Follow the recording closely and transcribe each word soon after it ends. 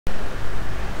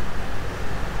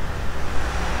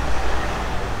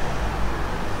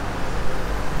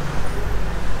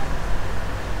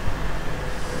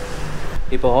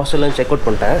இப்போ ஹாஸ்டலில் check out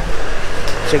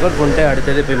பண்ணிட்டு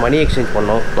அடுத்தது போய் மணி எக்ஸ்சேஞ்ச்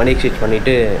பண்ணோம். மணி எக்ஸ்சேஞ்ச்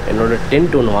பண்ணிவிட்டு என்னோடய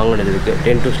டென்ட் ஒன்று வாங்கினது இருக்குது.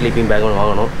 டென்ட்டும் ஸ்லீப்பிங் பேக் ஒன்று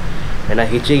வாங்கணும். ஏன்னா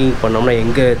ஹிட்ச்ஹைக்கிங் பண்ணோம்னா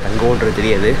எங்கே தங்கோன்றது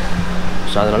தெரியாது.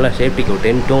 ஸோ அதனால் சேஃப்டிக்கு ஒரு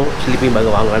டென்ட்டும் ஸ்லீப்பிங்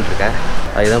பேக்கும் வாங்கலான்னு இருக்கேன்.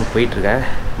 அதுதான் போயிட்டுருக்கேன்.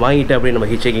 வாங்கிட்டு அப்படியே நம்ம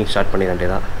ஹிட்ச்ஹைக்கிங் ஸ்டார்ட் பண்ணிட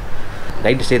தான்.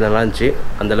 நைட்டு ஸ்டே நல்லா இருந்துச்சு.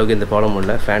 அந்தளவுக்கு எந்த ப்ராப்ளமும்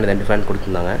இல்லை. ஃபேன் 2 ஃபேன்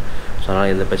கொடுத்துருந்தாங்க. ஸோ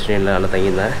அதனால் எந்த பிரச்சனையும் இல்லை. நல்லா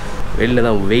தங்கியிருந்தேன். வெளியில்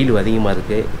தான் வெயில் அதிகமாக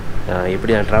இருக்குது.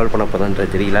 எப்படி நான் ட்ராவல் பண்ண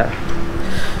போகிறேன்றது தெரியல.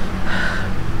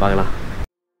 பார்க்கலாம்.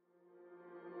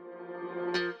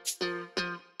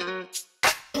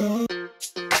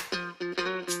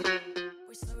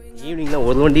 ஈவினிங்லாம்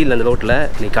ஒரு வண்டி இல்லை அந்த ரோட்டில்.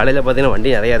 இன்றைக்கி காலையில் பார்த்தீங்கன்னா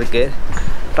வண்டி நிறையா இருக்குது.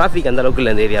 டிராஃபிக் அந்த அளவுக்கு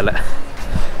இல்லை இந்த ஏரியாவில்.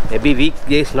 மேபி வீக்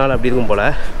டேஸ்னால் அப்படி இருக்கும் போல்.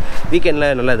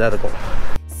 வீக்கெண்டில் நல்லா இதாக இருக்கும்.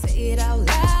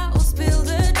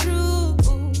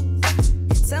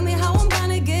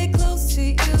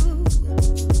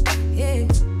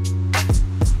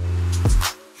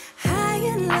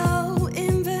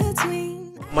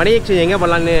 மணி எக்ஸ்சேஞ்ச் எங்கே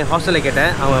பண்ணலான்னு ஹாஸ்டலில்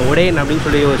கேட்டேன். அவன் உடையன் அப்படின்னு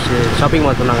சொல்லி ஒரு ஷாப்பிங்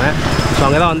மால் சொன்னாங்க. ஸோ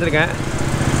அங்கே தான் வந்திருக்கேன்.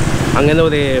 அங்கேருந்து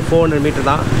ஒரு 400 மீட்டர்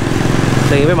தான்.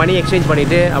 ஸோ இங்கே போய் மணி எக்ஸ்சேஞ்ச்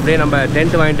பண்ணிவிட்டு அப்படியே நம்ம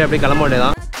டென்ட் வாங்கிட்டு அப்படியே கிளம்ப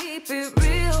வேண்டியதான்.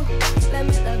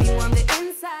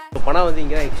 பணம் வந்து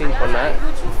இங்கே தான் எக்ஸ்சேஞ்ச் பண்ணேன்.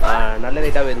 நல்ல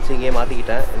ரேட்டாகவே இருந்துச்சு. இங்கேயே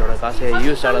மாற்றிக்கிட்டேன். என்னோடய காசு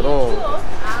யூஎஸ் டாலரும்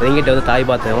ரிங்கிட்ட வந்து தாய்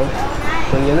பாத்தையும்.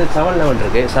 ஸோ இங்கே வந்து 7-Eleven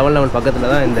இருக்குது. 7-Eleven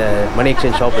பக்கத்தில் தான் இந்த மணி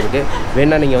எக்ஸ்சேஞ்ச் ஷாப் இருக்குது.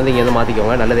 வேணா நீங்கள் வந்து இங்கே வந்து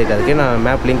மாற்றிக்கோங்க. நல்ல ரேட்டாக இருக்குது. நான்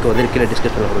மேப் லிங்க் வந்து கீழே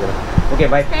டிஸ்கிரிப்ஷனில் கொடுக்குறேன். Okay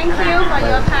bye.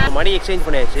 மணி எக்ஸ்சேஞ்ச்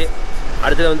பண்ணியாச்சு.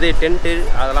 அடுத்தது வந்து டென்ட்டு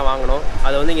அதெல்லாம் வாங்கணும்.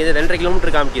 அது வந்து இங்கே 2.5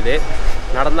 கிலோமீட்டர் காமிக்குது.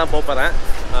 நடந்தான் போகிறேன்.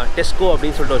 டெஸ்கோ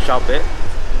அப்படின்னு சொல்லிட்டு ஒரு ஷாப்பு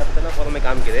இந்த பக்கம் தான் போகிறமே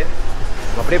காமிக்குது.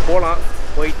 அப்படியே போகலாம்.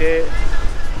 போயிட்டு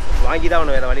வாங்கி தான்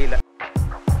அவனை வேறு வழி இல்லை.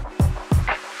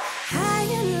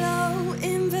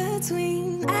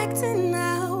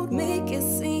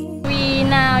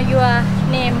 Now your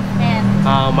name and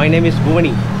my name is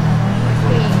Bhuvani.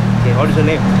 Okay, what is your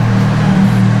name?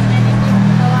 My name is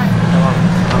Bhuvani.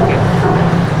 Okay.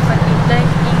 What is the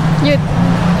name?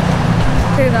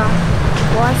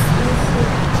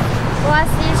 What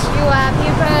is your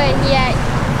people here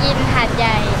in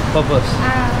Hatyai? Purpose?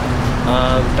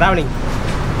 Traveling.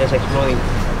 Just exploring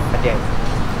Hatyai.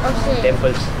 Okay.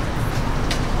 Temples.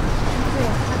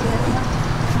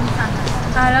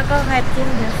แล้วก็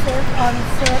catching the safe on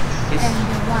safe and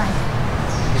the wine.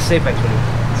 It's safe actually.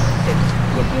 Safe.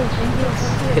 Good. Thank you.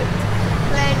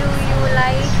 Where do you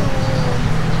like to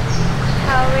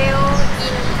travel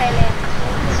in Thailand?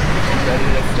 Where do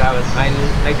you like to travel? I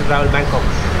like to travel Bangkok.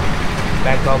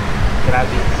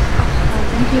 Krabi.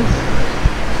 Thank you.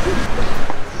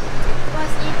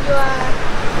 What is your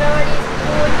favorite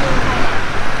food in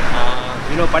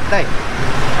Thailand? You know Pad Thai?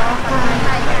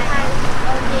 Thai.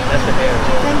 That's the favorite.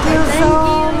 Thank you so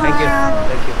much. Thank you.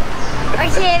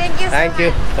 Okay, thank you.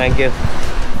 Thank you.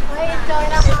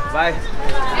 Bye.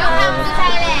 Welcome to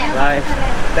Thailand. Bye.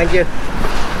 Thank you.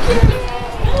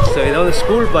 So இதை வந்து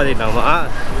school பார்த்துட்டாமா.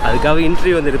 அதுக்காக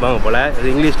interview வந்துருப்பாங்க போல். இது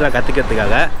இங்கிலீஷ்லாம்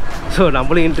கற்றுக்கிறதுக்காக. So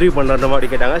நம்மளும் interview பண்ணுறோம்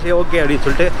அப்படி கேட்டாங்க. சரி okay அப்படின்னு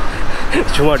சொல்லிட்டு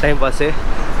சும்மா டைம் பாஸு.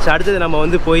 ஸோ அடுத்தது நம்ம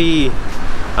வந்து போய்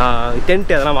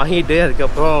டென்ட் அதெல்லாம் வாங்கிட்டு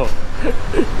அதுக்கப்புறம்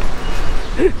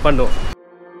பண்ணுவோம்.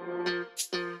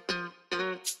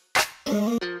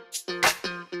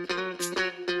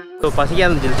 ஸோ பசிக்காக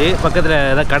இருந்துச்சு. பக்கத்தில்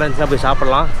ஏதாவது கடை இருந்துச்சுன்னா போய்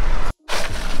சாப்பிட்லாம்.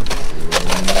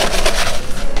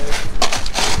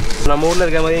 நம்ம ஊரில்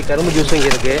இருக்கிற மாதிரி கரும்பு ஜூஸும்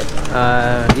இங்கே இருக்குது.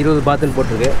 20 பாத்துன்னு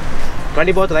போட்டிருக்கு.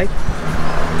 20 baht right?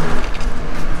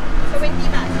 20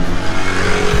 baht.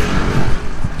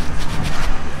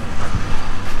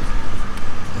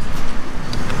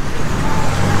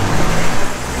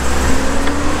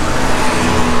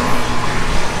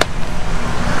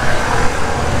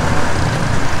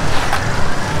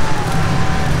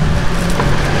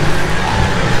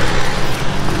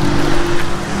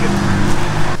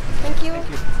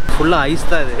 ஃபுல்லாக ஐஸ்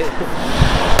தான் இது.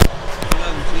 ஃபுல்லாக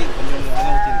இருந்துச்சு. இது கொஞ்சம் நல்லா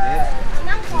ஊற்றிருக்கு.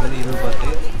 இது வந்து 20 பாத்து.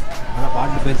 ஆனால்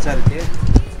பாட்டில் பெருசாக இருக்குது.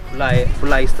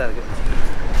 ஃபுல்லாக ஐஸ் தான் இருக்குது.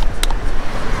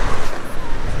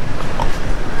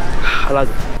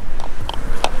 அழகு.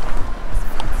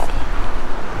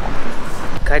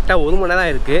 கரெக்டாக 1 மணி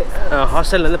நேரம் இருக்குது.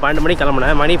 ஹாஸ்டல்லேருந்து 12 மணிக்கு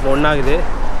கிளம்புனேன். மணி இப்போ 1 ஆகுது.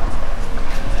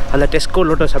 அந்த டெஸ்கோ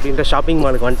லோட்டஸ் அப்படின்ற ஷாப்பிங்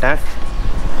மாலுக்கு வந்துட்டேன்.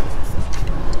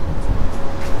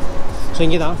 ஸோ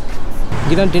இங்கே தான்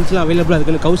டென்ட்ஸ்லாம் அவைலபிளாக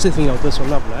இருக்குன்னு couchsurfing ஒருத்தர்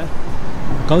சொன்னாப்புல.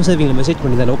 couchsurfingல மெசேஜ்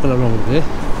பண்ணியிருந்தேன் லோக்கல் உள்ளவங்களுக்கு.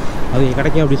 அது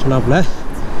கிடைக்கும் அப்படின்னு சொன்னாப்புல.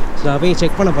 ஸோ நான் போய்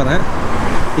செக் பண்ண போகிறேன்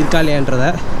இருக்கா இல்லையான்றதை.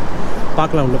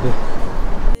 பார்க்கலாம் உள்ள போய்.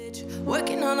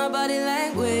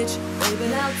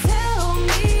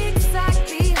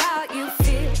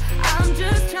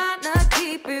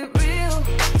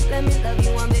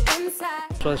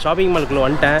 ஸோ ஷாப்பிங் மாலுக்குள்ளே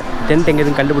வந்துட்டேன். டென்ட் எங்கே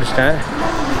எதுவும் கண்டுபிடிச்சிட்டேன்.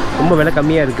 ரொம்ப விலை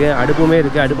கம்மியாக இருக்குது. அடுப்புமே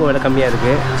இருக்குது, அடுப்பும் விலை கம்மியாக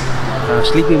இருக்குது.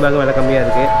 ஸ்லீப்பிங் பேக்கும் விலை கம்மியாக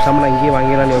இருக்குது. சம்மளம் இங்கேயே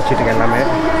வாங்கிடலாம்னு யோசிச்சுட்டு எல்லாமே.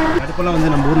 அடுப்பெல்லாம் வந்து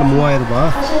நம்ம ஊரில் 3000 ரூபா,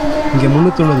 இங்கே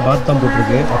 390 பாத் தான்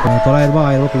போட்டிருக்கு. அப்போ 900 ரூபா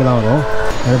 1000 ரூபாக்குள்ளே தான் வரும்.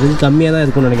 அது கொஞ்சம் கம்மியாக தான்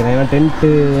இருக்கும்னு நினைக்கிறேன். ஏன்னா டென்ட்டு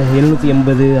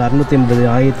 780,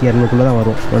 680, 1200 தான்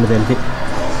வரும். 1500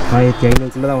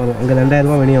 தான் வரும். அங்கே 2000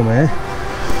 ரூபா வேணியாம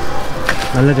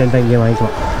நல்ல டென்ட்டாக இங்கேயே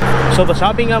வாங்கிக்கலாம். ஸோ இப்போ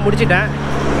ஷாப்பிங்காக முடிச்சுட்டேன்.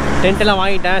 டென்ட்டெல்லாம்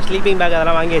வாங்கிட்டேன், ஸ்லீப்பிங் பேக்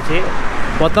அதெல்லாம் வாங்கியாச்சு.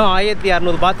 மொத்தம்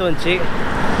 1600 பாத்து வந்துச்சு.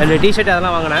 2 டிஷர்ட்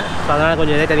அதெல்லாம் வாங்கினேன். ஸோ அதனால்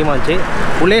கொஞ்சம் ரேட் அதிகமாக வந்துச்சு.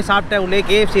 உள்ளே சாப்பிட்டேன், உள்ளே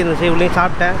KFC இருந்துச்சு, உள்ளே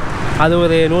சாப்பிட்டேன். அது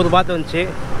ஒரு 100 பாத்து வந்துச்சு.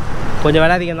 கொஞ்சம்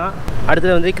விலை அதிகம் தான்.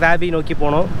 அடுத்தது வந்து கிராபி நோக்கி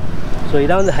போனோம். ஸோ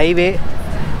இதான் வந்து ஹைவே.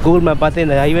 கூகுள் மேப் பார்த்து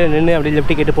இந்த ஹைவே நின்று அப்படி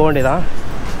லெஃப்ட் கேட்டு போக வேண்டியதான்.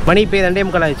 மணி இப்போ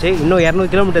 2:45 ஆகிடுச்சு. இன்னும் 200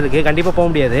 கிலோமீட்டர் இருக்குது. கண்டிப்பாக போக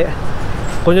முடியாது.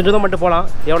 கொஞ்சம் தூரம் மட்டும் போகலாம்,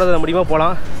 எவ்வளோ தூரம் முடியுமோ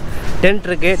போகலாம். டென்ட்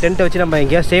இருக்குது, டென்ட்டை வச்சு நம்ம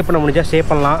எங்கேயா ஸ்டே பண்ண முடிஞ்சால் ஸ்டே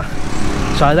பண்ணலாம்.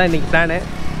 ஸோ அதுதான் இன்றைக்கி பிளானு.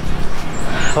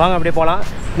 வாங்க அப்படியே போகலாம்.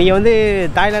 நீங்கள் வந்து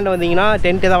தாய்லாண்டு வந்தீங்கன்னா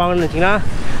டென்ட் எதாவது வாங்கணும்னு வச்சிங்கன்னா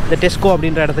இந்த டெஸ்கோ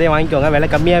அப்படின்ற இடத்துலேயே வாங்கிக்கோங்க. விலை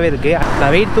கம்மியாகவே இருக்குது.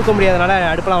 நான் வெயிட் தூக்க முடியாதனால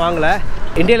அடுப்பெல்லாம் வாங்கலை.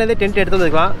 இந்தியாவிலேருந்தே டென்ட் எடுத்து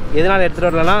வந்துக்கலாம். எதனால் எடுத்துகிட்டு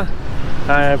வரலன்னா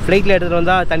ஃப்ளைட்டில் எடுத்துகிட்டு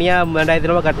வந்தால் தனியாக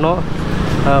 2000 ரூபா கட்டணும்.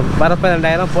 வரப்போ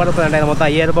 2000, போகிறப்ப 2000, மொத்தம்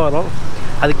 5000 ரூபா வரும்.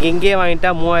 அதுக்கு இங்கேயே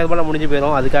வாங்கிட்டா 3000 ரூபாயில் முடிஞ்சு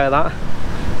போயிடும். அதுக்காக தான்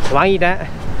வாங்கிட்டேன்.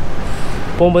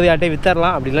 போகும்போது யார்ட்டே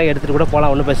வித்தரலாம், அப்படின்லாம் எடுத்துகிட்டு கூட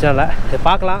போகலாம், ஒன்றும் பிரச்சனை இல்லை.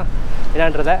 பார்க்கலாம்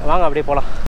என்னன்றதை. வாங்க அப்படியே போகலாம்.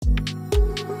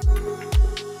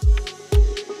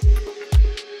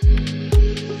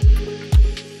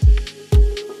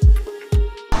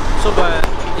 ஸோ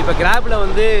இப்போ கிராப்பில்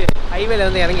வந்து ஹைவேல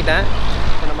வந்து இறங்கிட்டேன்.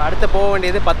 நம்ம அடுத்து போக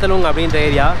வேண்டியது பத்தலுங் அப்படின்ற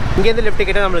ஏரியா. இங்கேருந்து லெஃப்ட்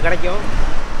கிட்ட நம்மளுக்கு கிடைக்கும்.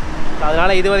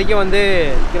 அதனால் இது வரைக்கும் வந்து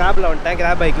கிராப்பில் வந்துட்டேன்.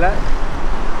 கிராப் பைக்கில்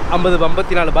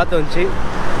 54 பாத்து வந்துச்சு.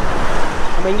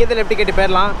 நம்ம இங்கேருந்து லெஃப்ட் கேட்டு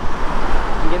போயிடலாம்.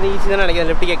 இங்கேருந்து ஈஸி தான் நினைக்கிறேன்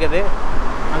லெஃப்ட் கேட்குது.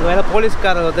 அங்கே வேறு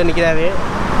போலீஸ்காரர் வந்து நிற்கிறாரு.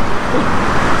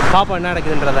 பாப்பா என்ன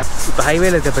நடக்குதுன்றத. இப்போ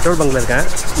ஹைவேல இருக்க பெட்ரோல் பங்கில் இருக்கேன்.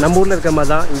 நம்ம ஊரில் இருக்க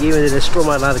மாதிரி தான் இங்கேயும் வந்து ரெஸ்ட் ரூம்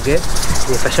மாதிரிலாம் இருக்குது.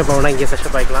 இங்கே ஃப்ரெஷ்ஷப் ஆகணும்னா இங்கே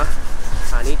ஃப்ரெஷ்ஷப் ஆகிக்கலாம்.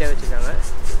 நீட்டாக வச்சுருக்காங்க.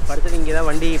 அடுத்தது இங்கே தான்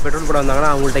வண்டி பெட்ரோல் போட வந்தாங்கன்னா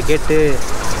அவங்கள்ட்ட கேட்டு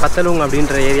பத்தலுங்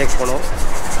அப்படின்ற ஏரியாவுக்கு போகணும்.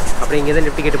 அப்படி இங்கே தான்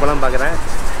லெஃப்ட் கேட்டு போகலாம் பார்க்குறேன்.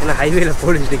 ஏன்னா ஹைவேல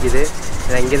போலீஸ் நிற்கிது.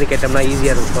 ஏன்னா இங்கேருந்து கேட்டோம்னா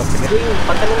ஈஸியாக இருக்கும் பார்த்துக்கு.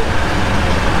 பத்தலுங்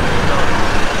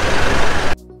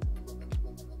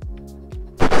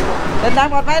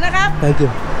thank you.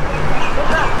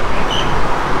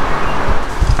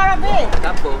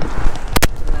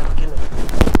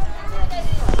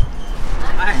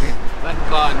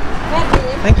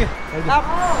 Thank you.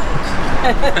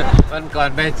วันก่อน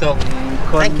ไปส่ง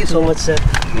คน Thank you so much, sir.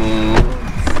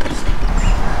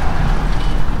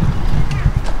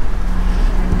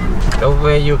 So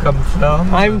where you come from?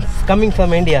 I'm coming from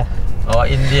India. Oh,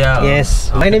 India. Yes.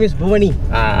 My name is Bhuvani.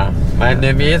 My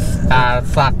name is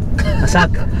Sak.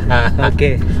 Asak.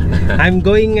 Okay. I'm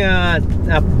going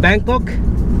Bangkok.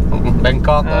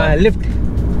 Bangkok. Lift.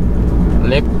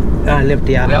 Lift. Lift,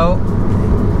 yeah. Well,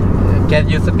 can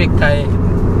you speak Thai?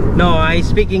 No, I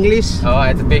speak English. Oh,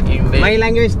 I speak English. My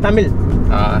language Tamil.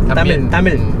 Tamil.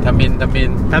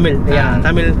 Tamil. Yeah,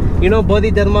 Tamil. You know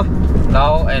Bodhi Dharma? No,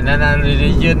 another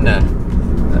religion.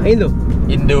 Hindu.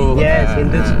 Hindu. Yes,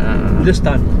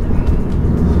 Hindustan.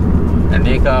 อัน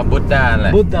นี้ก็บุตดาแหล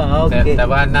ะ Buddha, okay. แต่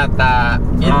ว่าหน้าตา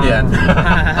อินเดียน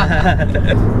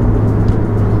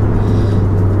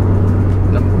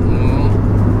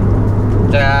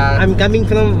I'm coming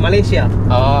from Malaysia.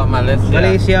 Oh, Malaysia.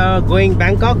 Malaysia going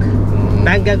Bangkok.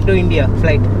 Bangkok to India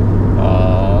flight.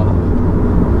 Oh.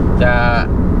 จะ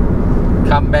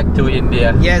come back to India.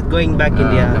 Yes, going back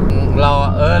India. เรา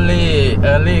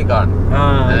early ก่อน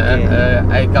Okay.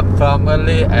 I come from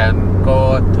early and go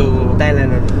to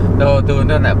Thailand. go to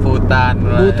นั่นแหละภูฏาน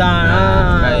Bhutan.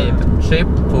 ไปทริป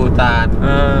ภูฏาน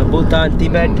Bhutan,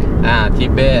 Tibet. ทิ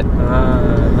เบต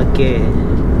Okay.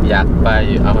 อยากไป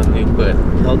เอามันลืมเปิด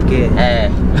Okay.แอ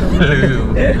ร์ลืม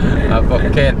พ็อก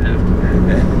เก็ต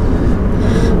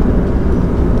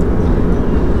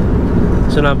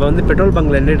so நான் இப்போ வந்து petrol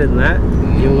பங்கில் நின்றுட்டு இருந்தேன்.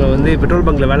 இவங்க வந்து petrol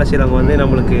பங்கில் வேலை செய்கிறவங்க வந்து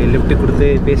நம்மளுக்கு லிஃப்ட் கொடுத்து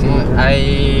பேசி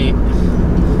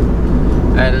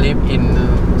I live in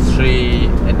Sri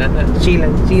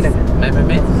ஸ்ரீலங்கா.ไ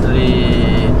ม่Sri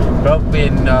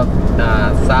province of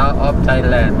south of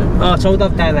Thailand. South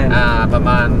of Thailand. ประม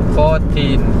าณ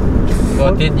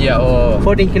14 year old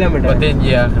 14 kilometer. 14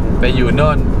 year ไปอยู่โ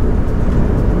น่น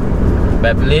แบ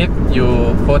บ live อยู่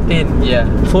 14 year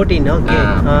 14, okay.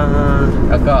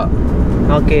 แล้วก็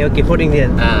Okay, 14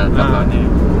 years. ประมาณนี้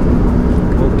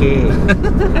Okay.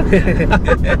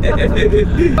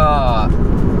 ก็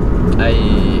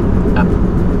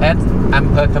at อำ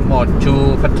เภอขมอดชู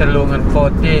พัทลุงกัน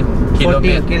14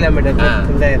 14 kilometer from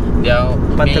there. เดี๋ยว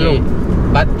พัทลุง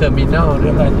bus terminal ด้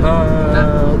วยกันนะ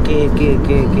okay okay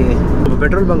okay okay இப்போ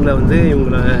petrol பங்க்கில் வந்து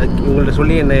இவங்கள்ட்ட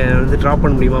சொல்லி என்னை வந்து drop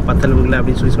பண்ண முடியுமா பத்தலங்குல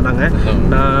அப்படின்னு சொல்லி சொன்னாங்க.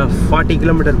 நான் 40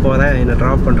 கிலோமீட்டர் போகிறேன், என்னை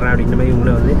ட்ராப் பண்ணுறேன் அப்படின்ற மாதிரி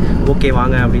இவங்கள வந்து ஓகே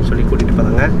வாங்க அப்படின்னு சொல்லி கூட்டிகிட்டு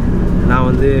போகிறாங்க. நான்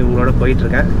வந்து இவங்களோட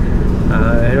போயிட்டுருக்கேன்.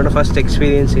 என்னோடய first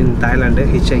experience in Thailand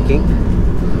hitchhiking.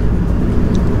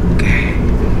 Okay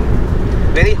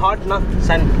very ஹாட்னா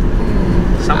Sun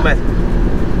summer.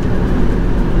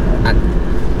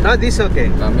 No, this is okay.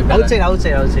 Outside.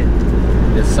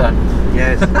 Yes, sun.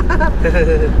 Yes.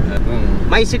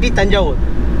 My city Tanjavur.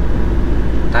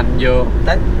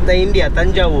 The India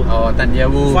Tanjavur. Oh,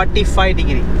 Tanjavur. 45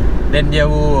 degree.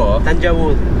 Tanjavur.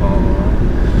 Oh.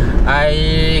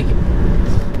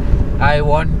 I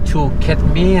want to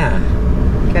Kashmir.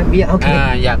 Kashmir, okay.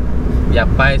 อยาก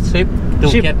ไปทริป to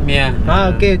Kashmir.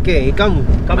 Okay. Come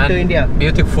to India.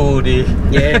 Beautiful ดี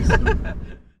Yes.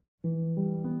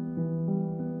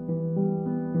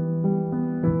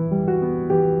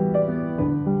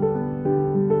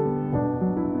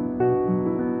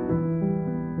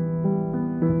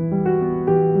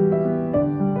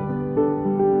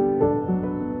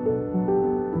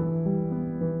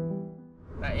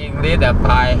 English แต่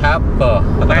pineapple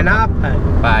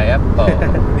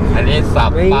อันนี้สั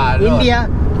บปลาด้วย India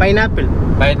pineapple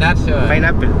ใช่ไหม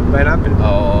pineapple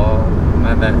อ๋อ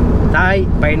นั่นแหละ Thai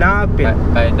pineapple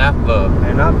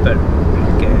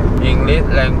okay. English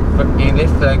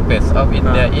language of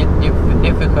India is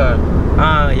difficult.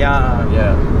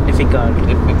 Yeah difficult.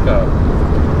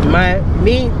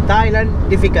 Me Thailand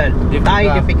difficult. Thai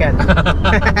difficult.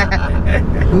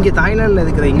 இங்கே தாய்லாண்டில்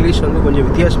இருக்கிற English வந்து கொஞ்சம்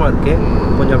வித்தியாசமாக இருக்குது.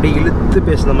 கொஞ்சம் அப்படியே இழுத்து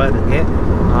பேசுகிற மாதிரி இருக்குது.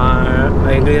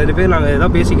 எங்கள் 2 பேர் நாங்கள்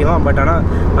எதாவது பேசிக்கிறோம், பட் ஆனால்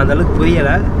அந்தளவுக்கு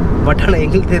புரியலை. பட் ஆனால்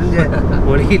எங்களுக்கு தெரிஞ்ச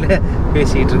மொழியில்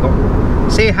பேசிகிட்டு இருக்கோம்.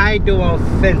 Say hi to our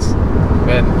friends.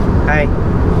 Hi.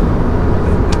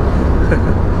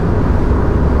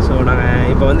 So நாங்கள்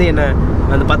இப்போ வந்து என்ன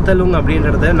அந்த பத்தலுங்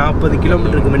அப்படின்றத 40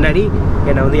 கிலோமீட்டருக்கு முன்னாடி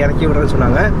என்னை வந்து இறக்கி விடுறேன்னு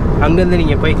சொன்னாங்க. அங்கேருந்து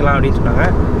நீங்கள் போய்க்கலாம் அப்படின்னு சொன்னாங்க.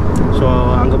 ஸோ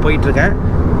அங்கே போயிட்டுருக்கேன்.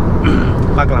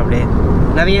 பார்க்கலாம் அப்படியே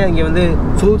நிறைய இங்கே வந்து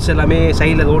ஃப்ரூட்ஸ் எல்லாமே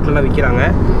சைடில் ரோட்லலாம் விற்கிறாங்க.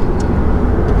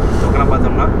 அதெல்லாம்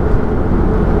பார்த்தோம்னா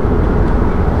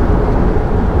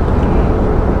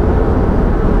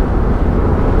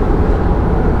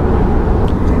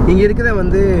இங்கே இருக்கிற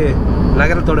வந்து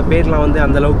நகரத்தோட பேர்லாம் வந்து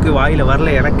அந்தளவுக்கு வாயில்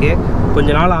வரல. எனக்கு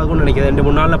கொஞ்சம் நாள் ஆகும்னு நினைக்கிறேன்.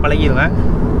 2-3 நாளில் பழகிடுவேன்.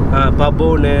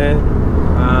 பபோனு,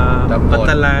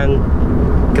 பத்தலாங்,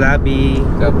 கிராபி,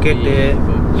 கொக்கெட்டு,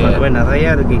 அந்த மாதிரி நிறையா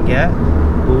இருக்குது இங்கே.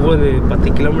 ஒவ்வொரு 10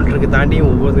 கிலோமீட்டருக்கு தாண்டியும்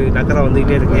ஒவ்வொரு நகரம்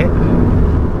வந்துக்கிட்டே இருக்குது.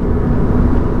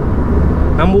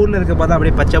 நம்ம ஊரில் இருக்க பார்த்தா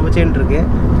அப்படியே பச்சை பச்சைன்னு இருக்குது.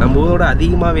 நம்ம ஊரோட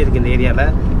அதிகமாகவே இருக்குது இந்த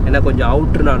ஏரியாவில். ஏன்னா கொஞ்சம்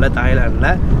அவுட்ருனால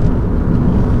தாய்லாண்டில்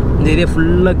இந்த ஏரியா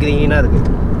ஃபுல்லாக க்ரீனாக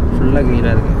இருக்குது.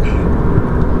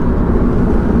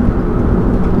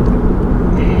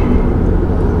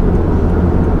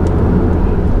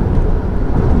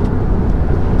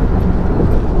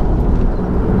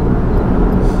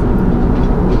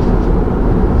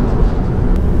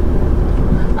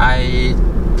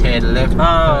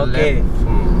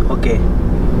 Okay.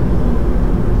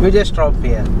 You just drop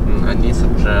here. I need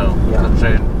some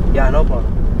train. Yeah, no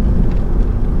problem.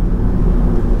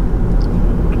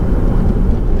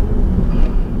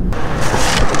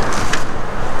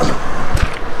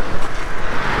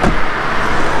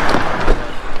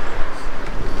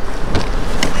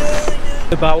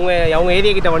 இப்போ அவங்க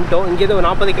ஏரியா கிட்ட வந்துட்டோம். இங்கேருந்து ஒரு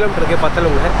 40 கிலோமீட்டர் இருக்குது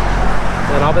பத்தலுங்க.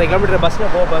 40 கிலோமீட்டர்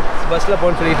பஸ்ஸில்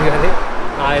போகணும்னு சொல்லிட்டு இருக்காரு.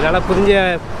 என்னால்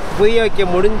புரிய வைக்க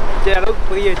முடிஞ்ச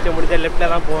அளவுக்கு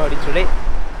லெஃப்ட்டில் தான் போவேன் அப்படின்னு சொல்லி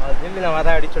அது திரும்பி நான்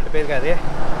வரேன் அப்படின்னு சொல்லிட்டு போயிருக்காரு.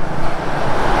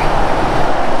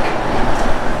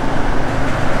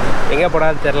 எங்கே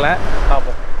போடாதுன்னு தெரில,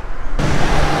 பார்ப்போம்.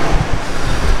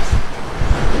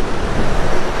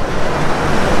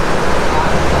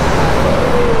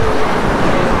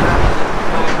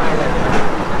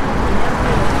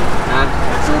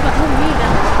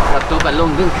 Bạn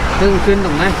luôn tương xuyên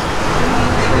đồng này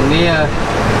นี่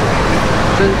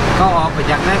ซึ่งเข้าออกไป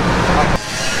จากนั้น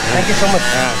Thank you so much.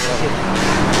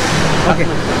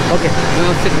 Okay. You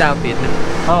sit down please.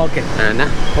 Okay.นะ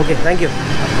Okay, thank you.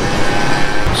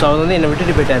 So அவர் வந்து என்னை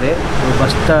விட்டுட்டு போயிட்டார்.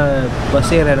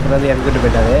 பஸ் ஏற இடத்துல வந்து இறக்கிட்டு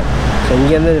போயிட்டார். ஸோ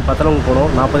இங்கேருந்து பத்தலங்க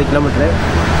போகணும், 40 கிலோமீட்ரு.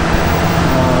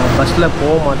 பஸ்ஸில்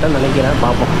போக மாட்டேன்னு நினைக்கிறேன்,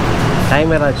 பார்ப்போம்.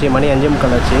 டைம் வேறு ஆச்சு, மணி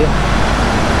 5:45 ஆச்சு.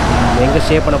 எங்கே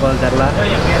ஸ்டே பண்ண போகிறேன்னு தெரில.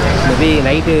 மேபி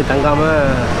நைட்டு தங்காமல்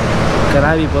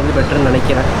கிராவி போகிறது பெட்டர்னு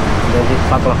நினைக்கிறேன்.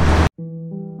 பார்க்கலாம்.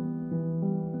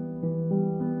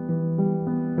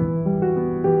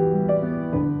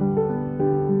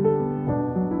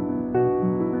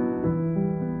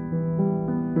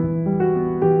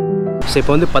 ஸோ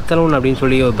இப்போ வந்து பத்தலூன் அப்படின்னு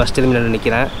சொல்லி ஒரு பஸ் டெர்மினல்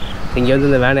நினைக்கிறேன். இங்கே வந்து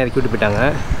இந்த வேனை இறக்கி விட்டு போயிட்டாங்க.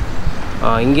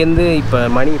 இங்கேருந்து இப்போ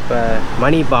மணி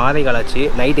 6:15 ஆச்சு.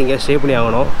 நைட்டு இங்கே ஸ்டே பண்ணி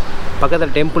ஆகணும்.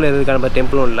 பக்கத்தில் டெம்பிள் எதுக்கான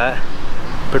டெம்பிளும் இல்லை.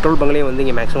 பெட்ரோல் பங்க்லேயும் வந்து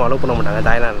இங்கே மேக்ஸிமம் அலோவ் பண்ண மாட்டாங்க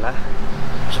தாய்லாண்டில்.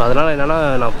 ஸோ அதனால் என்னென்னா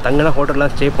நான் தங்கின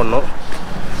ஹோட்டலில் ஸ்டே பண்ணோம்.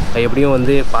 எப்படியும்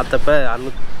வந்து பார்த்தப்ப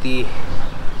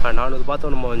 400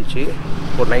 பார்த்தோம் நம்ம வந்துச்சு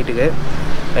ஒரு நைட்டுக்கு.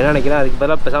 என்ன நினைக்கிறேன், அதுக்கு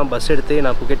பதிலாக பேசாமல் பஸ் எடுத்து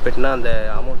நான் புக்கெட் போய்ட்டுனா அந்த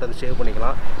அமௌண்ட் வந்து சேவ்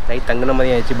பண்ணிக்கலாம். நைட் தங்கின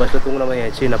மாதிரி ஆயிடுச்சு, பஸ்ஸில் தூங்கின மாதிரி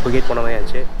ஆயிடுச்சு, நான் புக்கெட் போன மாதிரி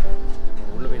ஆயிடுச்சு.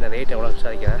 உள்ளே போய் நான் ரேட் எவ்வளோ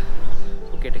விசாரிக்கிறேன்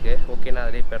புக்கெட்டுக்கு. ஓகே, நான்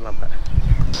அதிலே போயிடலாம் இப்போ.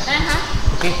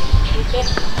 Okay,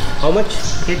 how much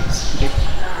புக்கெட்?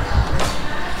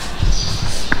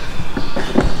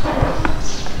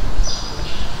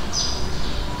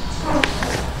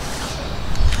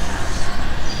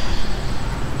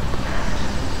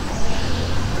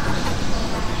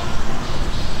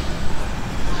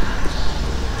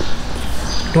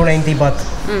 $290 baht.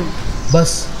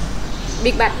 Bus.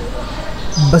 Big baht.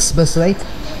 Bus, right?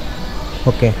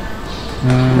 Okay.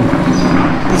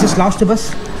 This is last bus?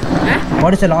 Huh?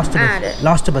 What is the last bus?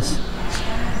 Last bus.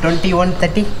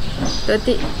 21:30?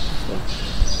 30.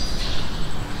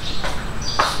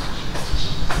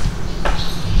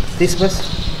 This bus?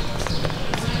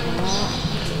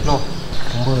 No.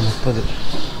 9:30.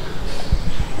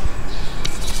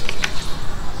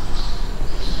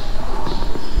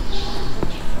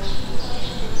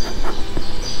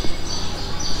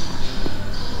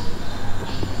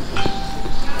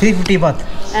 $350 baht.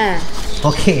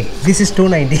 Okay, this is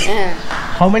 290.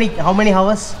 How many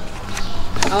hours?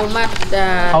 How much?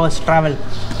 Hours travel.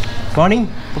 Morning,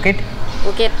 Phuket.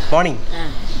 Morning.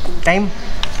 Time.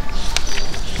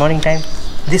 Morning time.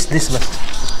 This bus.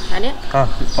 Ani?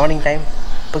 Morning time.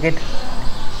 Phuket.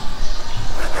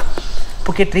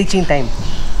 Phuket reaching time.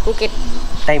 Phuket.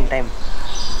 Time.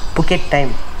 Phuket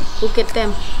time. Phuket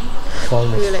time. 1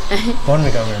 minute. 1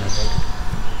 minute.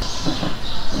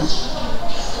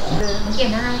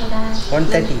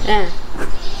 1:30.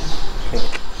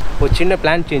 ஒரு சின்ன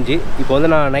plan change. இப்போ வந்து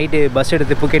நான் night bus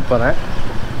எடுத்து புக்கெட் போகிறேன்.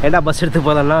 ஏன்டா bus எடுத்து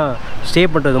போகிறேன்னா ஸ்டே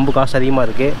பண்ணுறது ரொம்ப காசு அதிகமாக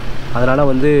இருக்குது. அதனால்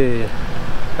வந்து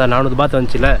 400 பாத்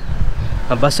வந்துச்சுல,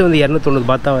 பஸ்ஸு வந்து 290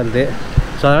 பாத் தான் வருது.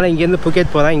 ஸோ அதனால் இங்கேருந்து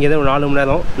புக்கெட் போகிறேன். இங்கேருந்து ஒரு 4 மணி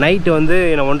நேரம். நைட்டு வந்து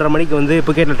நான் 1:30 மணிக்கு வந்து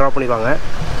புக்கெட்டில் ட்ராப் பண்ணிடுவாங்க.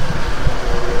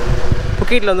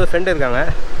 புக்கெட்டில் வந்து ஒரு ஃப்ரெண்டு இருக்காங்க.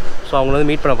 ஸோ அவங்கள வந்து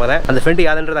மீட் பண்ண போகிறேன். அந்த ஃப்ரெண்டு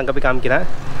யாருன்றது அங்கே போய் காமிக்கிறேன்.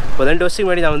 இப்போ 2 வருஷத்துக்கு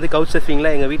முன்னாடி நான் வந்து couchsurfingல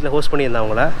எங்கள் வீட்டில் ஹோஸ்ட் பண்ணியிருந்தேன்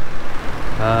அவங்கள.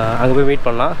 அங்கே போய் மீட்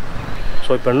பண்ணலாம். ஸோ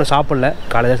இப்போ இன்னும் சாப்பிடல,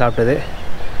 காலையில் சாப்பிட்டது.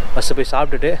 பஸ்ஸு போய்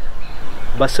சாப்பிட்டுட்டு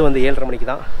பஸ்ஸு வந்து 7:30 மணிக்கு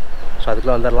தான். ஸோ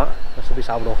அதுக்குள்ளே வந்துடலாம். பஸ்ஸு போய்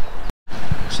சாப்பிடுவோம்.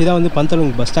 ஸோ இதான் வந்து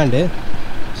பந்தலுங் பஸ் ஸ்டாண்டு.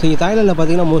 ஸோ இங்கே தாய்லாண்டில்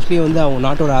பார்த்தீங்கன்னா மோஸ்ட்லி வந்து அவங்க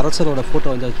நாட்டோட அரசரோட ஃபோட்டோ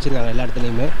வந்து வச்சுருக்காங்க எல்லா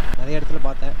இடத்துலையுமே. நிறைய இடத்துல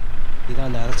பார்த்தேன். இதுதான்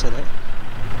அந்த அரசர்.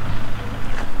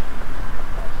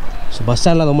 ஸோ பஸ்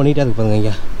ஸ்டாண்ட்லாம் ரொம்ப நீட்டாக இருக்கு பாருங்க.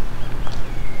 இங்கே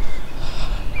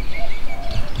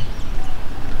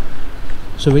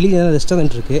ஸோ வெளியே தான்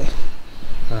ரெஸ்டாரண்ட் இருக்குது.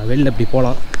 வெளியில் இப்படி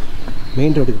போகலாம்.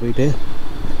 மெயின் ரோட்டுக்கு போயிட்டு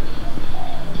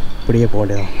இப்படியே போக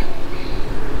வேண்டியதான்.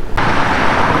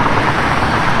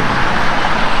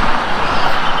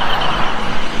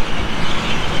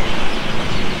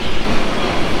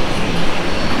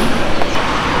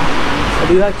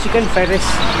 Chicken fried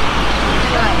rice.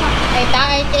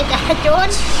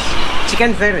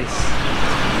 Chicken fried rice.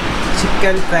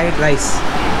 Chicken fried rice.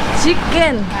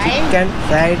 Chicken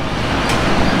Fried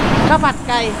Cá bạch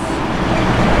cay.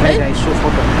 rice. Show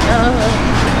photo.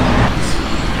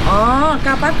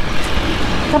 Cá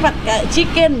bạch cay.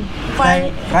 Chicken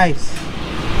fried rice.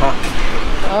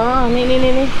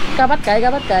 Ni. Cá bạch cay. Cá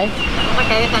bạch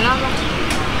cay tao nó.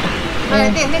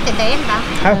 Tiền ta.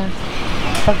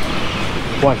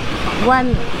 One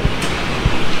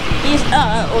is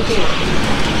okay.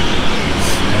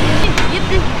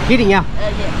 Eating yeah.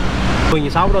 இப்போ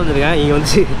இங்கே சாப்பிட வந்துருக்கேன். இங்கே வந்து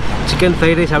chicken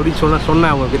fried rice அப்படின்னு சொன்னேன்.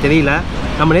 அவங்களுக்கு தெரியல.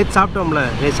 நம்ம நேற்று சாப்பிட்டோம்ல,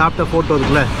 நேற்று சாப்பிட்ட ஃபோட்டோ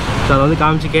இருக்குல்ல, ஸோ அதை வந்து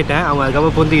காமிச்சு கேட்டேன். அவங்க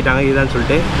அதுக்கப்புறம் பொந்திக்கிட்டாங்க இதுதான்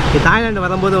சொல்லிட்டு. தாய்லாண்டு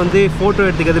வரும்போது வந்து ஃபோட்டோ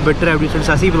எடுத்துக்கிறது பெட்டர் அப்படின்னு சொல்லி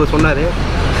சசி ப்ரோ சொன்னார்.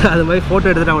 அது மாதிரி ஃபோட்டோ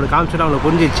எடுத்துகிட்டு அவங்களுக்கு காமிச்சிட்டு அவங்களுக்கு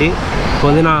புரிஞ்சிச்சு. இப்போ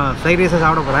வந்து நான் ஃப்ரைட் ரைஸாக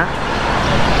சாப்பிட போகிறேன்.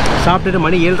 சாப்பிட்டுட்டு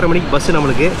மணி 7:30 மணிக்கு பஸ்ஸு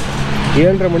நம்மளுக்கு.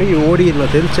 7:30 மணிக்கு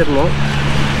ஓடிடணும், தெரிச்சிடணும்.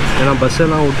 ஏன்னா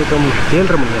பஸ்ஸெல்லாம் விட்டுட்டோம்.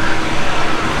 7:30 மணிக்கு.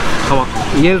 ஆமாம்,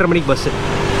 7:30 மணிக்கு பஸ்ஸு.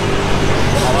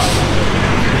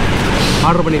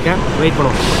 ஆர்டர் பண்ணியிருக்கேன், வெயிட்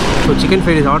பண்ணுவோம். So chicken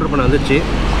fried rice order பண்ண வந்துடுச்சு.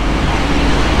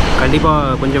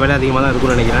 கண்டிப்பாக கொஞ்சம் விலை அதிகமாக தான்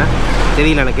இருக்கும்னு நினைக்கிறேன்,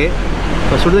 தெரியல எனக்கு.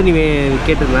 இப்போ சுடுதண்ணி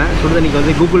கேட்டிருந்தேன். சுடுதண்ணிக்கு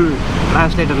வந்து கூகுள்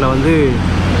ட்ரான்ஸ்லேட்டரில் வந்து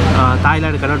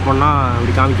தாய்லாண்டு கன்வெர்ட் பண்ணால்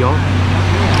அப்படி காமிக்கும்.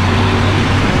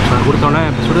 கொடுத்தோன்னே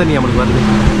இப்போ சுடுதண்ணி நம்மளுக்கு வருது.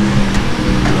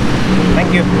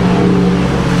 Thank you.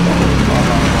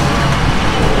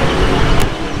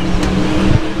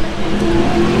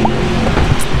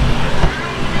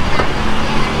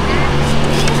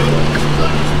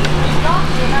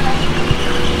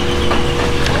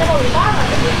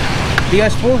 Do you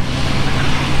have a spoon?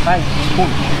 Fine,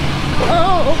 spoon.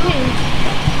 Oh, okay.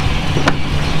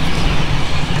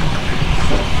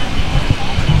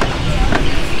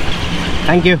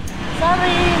 Thank you.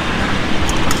 Sorry.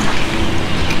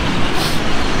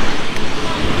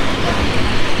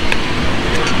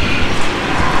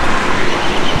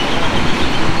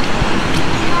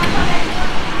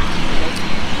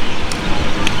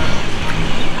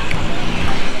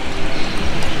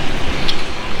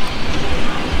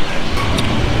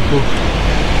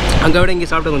 அங்கே விட இங்கே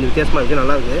சாப்பிட்டு கொஞ்சம் வித்தியாசமாக இருக்குது,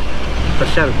 நல்லா இருக்குது,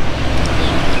 ஃப்ரெஷ்ஷாக இருக்குது.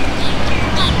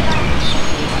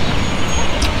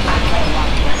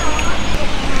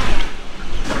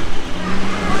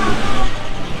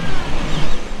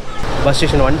 பஸ்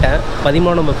ஸ்டேஷன் வந்துட்டேன்.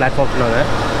 13 நம்பர் பிளாட்ஃபார்ம் சொன்னாங்க.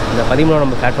 இந்த 13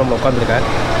 நம்பர் பிளாட்ஃபார்மில் உட்காந்துருக்கேன்.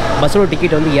 பஸ்ஸோட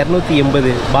டிக்கெட் வந்து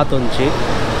 280 பாத் வந்துச்சு.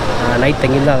 நைட்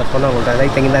தங்கியிருந்தா அதை சொன்னால் அவங்கள்ட்ட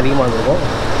நைட் தங்கியிருந்தா அதிகமாக இருந்திருக்கும்.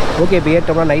 ஓகே, இப்போ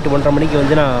ஏற்றோம்னா நைட்டு 1:30 மணிக்கு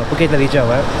வந்து நான் புக்கெட்டில் ரீச்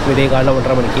ஆவேன். விடிய காலையில்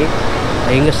 1:30 மணிக்கு.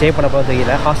 எங்கே ஸ்டே பண்ண போகிறது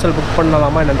தெரியல. ஹாஸ்டல் புக்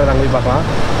பண்ணலாமா என்னன்றதை அங்கே போய் பார்க்கலாம்.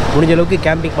 முடிஞ்ச அளவுக்கு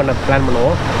கேம்பிங் பண்ண பிளான்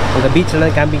பண்ணுவோம். அங்கே பீச்சில்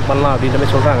கேம்பிங் பண்ணலாம் அப்படின்ற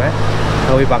மாதிரி சொல்கிறாங்க.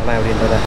 அங்கே போய் பார்க்கலாம் அப்படின்றத.